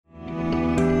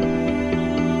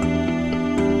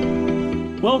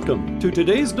Welcome to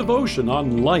today's devotion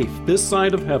on life this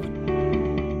side of heaven.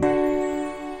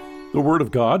 The Word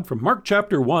of God from Mark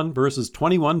chapter 1, verses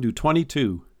 21 to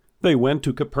 22. They went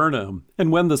to Capernaum,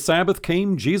 and when the Sabbath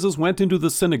came, Jesus went into the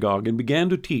synagogue and began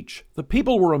to teach. The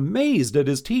people were amazed at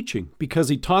his teaching, because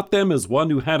he taught them as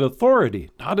one who had authority,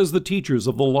 not as the teachers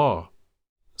of the law.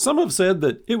 Some have said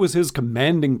that it was his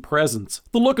commanding presence,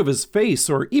 the look of his face,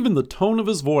 or even the tone of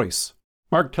his voice.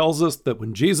 Mark tells us that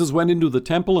when Jesus went into the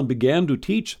temple and began to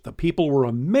teach, the people were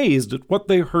amazed at what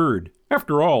they heard.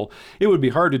 After all, it would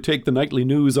be hard to take the nightly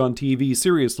news on TV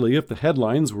seriously if the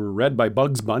headlines were read by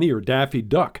Bugs Bunny or Daffy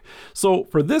Duck. So,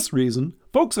 for this reason,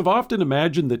 folks have often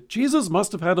imagined that Jesus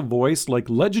must have had a voice like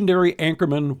legendary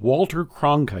anchorman Walter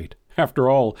Cronkite. After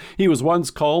all, he was once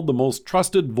called the most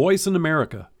trusted voice in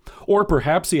America. Or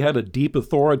perhaps he had a deep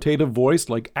authoritative voice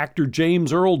like actor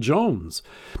James Earl Jones.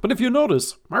 But if you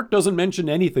notice, Mark doesn't mention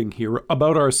anything here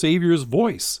about our Savior's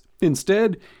voice.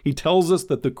 Instead, he tells us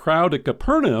that the crowd at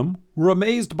Capernaum were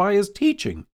amazed by his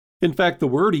teaching. In fact, the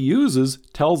word he uses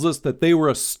tells us that they were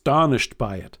astonished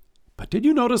by it. But did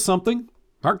you notice something?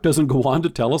 Mark doesn't go on to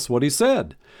tell us what he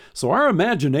said. So our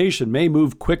imagination may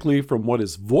move quickly from what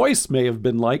his voice may have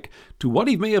been like to what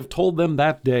he may have told them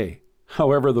that day.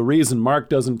 However, the reason Mark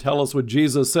doesn't tell us what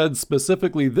Jesus said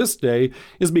specifically this day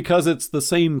is because it's the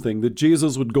same thing that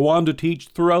Jesus would go on to teach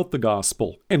throughout the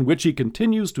gospel, and which he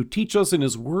continues to teach us in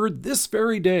his word this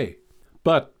very day.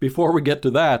 But before we get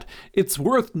to that, it's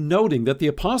worth noting that the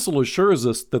apostle assures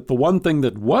us that the one thing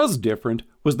that was different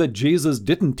was that Jesus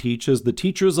didn't teach as the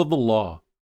teachers of the law.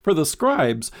 For the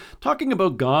scribes, talking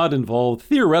about God involved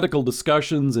theoretical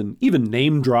discussions and even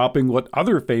name-dropping what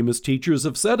other famous teachers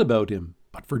have said about him.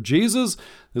 But for Jesus,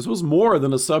 this was more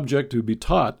than a subject to be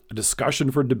taught, a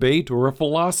discussion for debate, or a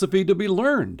philosophy to be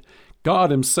learned.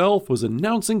 God himself was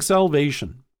announcing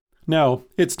salvation. Now,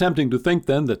 it's tempting to think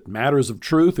then that matters of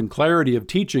truth and clarity of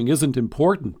teaching isn't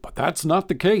important, but that's not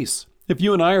the case. If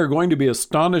you and I are going to be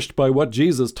astonished by what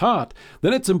Jesus taught,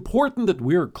 then it's important that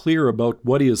we are clear about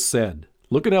what he has said.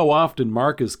 Look at how often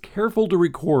Mark is careful to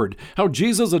record how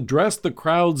Jesus addressed the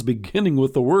crowds beginning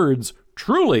with the words,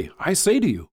 "Truly, I say to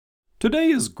you." Today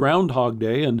is Groundhog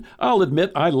Day, and I'll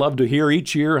admit I love to hear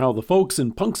each year how the folks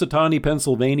in Punxsutawney,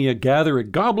 Pennsylvania gather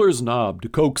at Gobbler's Knob to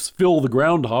coax Phil the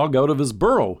groundhog out of his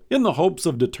burrow in the hopes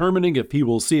of determining if he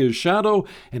will see his shadow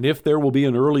and if there will be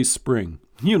an early spring.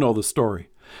 You know the story.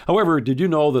 However, did you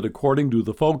know that according to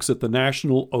the folks at the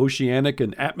National Oceanic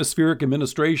and Atmospheric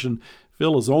Administration,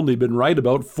 Phil has only been right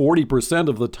about 40%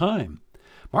 of the time?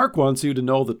 Mark wants you to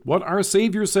know that what our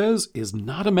Savior says is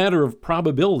not a matter of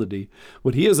probability.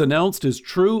 What he has announced is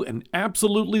true and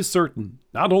absolutely certain,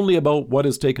 not only about what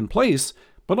has taken place,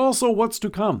 but also what's to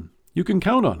come. You can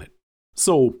count on it.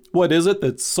 So, what is it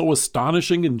that's so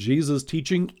astonishing in Jesus'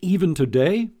 teaching even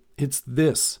today? It's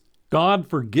this: God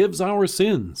forgives our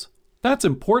sins. That's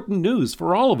important news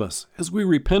for all of us as we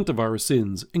repent of our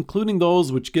sins, including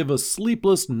those which give us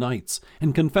sleepless nights,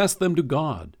 and confess them to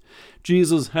God.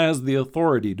 Jesus has the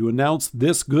authority to announce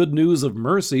this good news of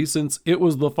mercy, since it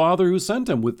was the Father who sent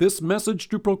him with this message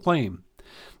to proclaim.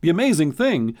 The amazing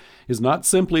thing is not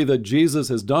simply that Jesus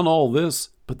has done all this,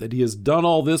 but that he has done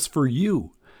all this for you.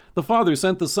 The Father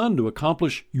sent the Son to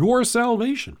accomplish your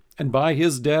salvation, and by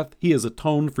his death he has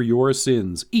atoned for your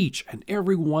sins, each and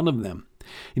every one of them.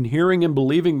 In hearing and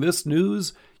believing this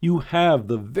news, you have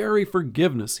the very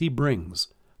forgiveness he brings.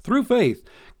 Through faith,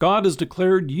 God has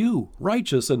declared you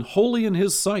righteous and holy in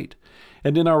his sight.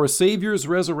 And in our Savior's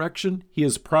resurrection, he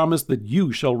has promised that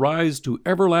you shall rise to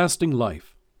everlasting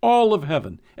life. All of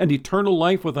heaven and eternal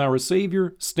life with our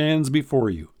Savior stands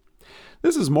before you.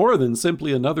 This is more than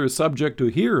simply another subject to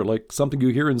hear, like something you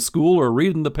hear in school or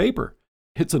read in the paper.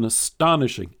 It's an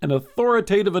astonishing and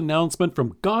authoritative announcement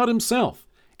from God himself.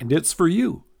 And it's for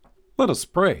you. Let us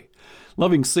pray.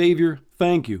 Loving Savior,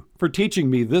 thank you for teaching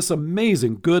me this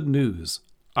amazing good news.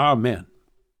 Amen.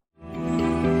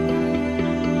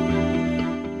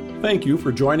 Thank you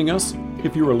for joining us.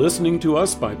 If you are listening to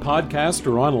us by podcast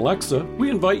or on Alexa, we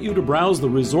invite you to browse the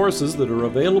resources that are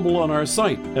available on our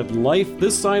site at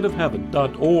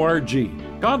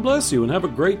lifethissideofheaven.org. God bless you and have a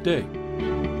great day.